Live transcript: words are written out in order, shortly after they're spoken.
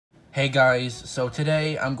Hey guys, so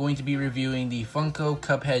today I'm going to be reviewing the Funko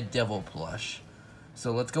Cuphead Devil plush.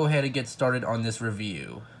 So let's go ahead and get started on this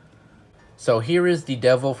review. So here is the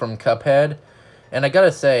devil from Cuphead, and I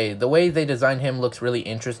gotta say, the way they designed him looks really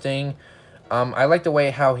interesting. I like the way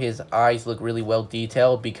how his eyes look really well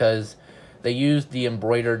detailed because they used the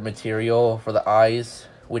embroidered material for the eyes,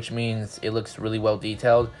 which means it looks really well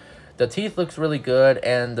detailed. The teeth looks really good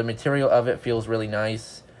and the material of it feels really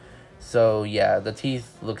nice. So yeah, the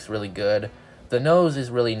teeth looks really good. The nose is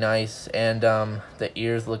really nice, and the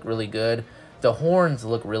ears look really good. The horns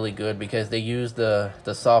look really good because they use the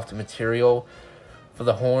soft material for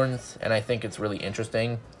the horns, and I think it's really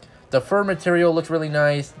interesting. The fur material looks really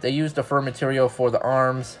nice. They used the fur material for the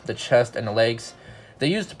arms, the chest, and the legs. They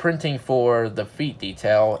used printing for the feet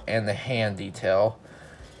detail and the hand detail.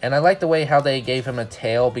 And I like the way how they gave him a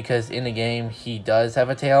tail because in the game he does have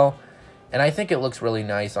a tail. And I think it looks really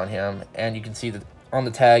nice on him. And you can see that on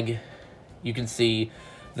the tag, you can see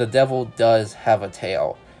the devil does have a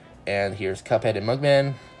tail. And here's Cuphead and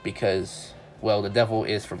Mugman because, well, the devil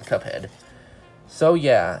is from Cuphead. So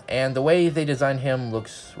yeah, and the way they designed him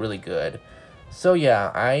looks really good. So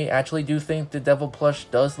yeah, I actually do think the devil plush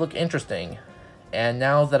does look interesting. And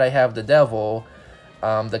now that I have the devil,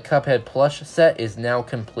 the Cuphead plush set is now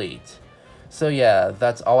complete. So yeah,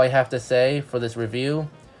 that's all I have to say for this review.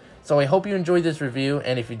 So I hope you enjoyed this review,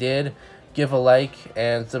 and if you did, give a like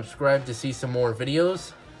and subscribe to see some more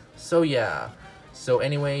videos. So yeah, so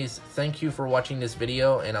anyways, thank you for watching this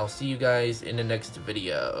video, and I'll see you guys in the next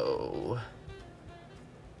video.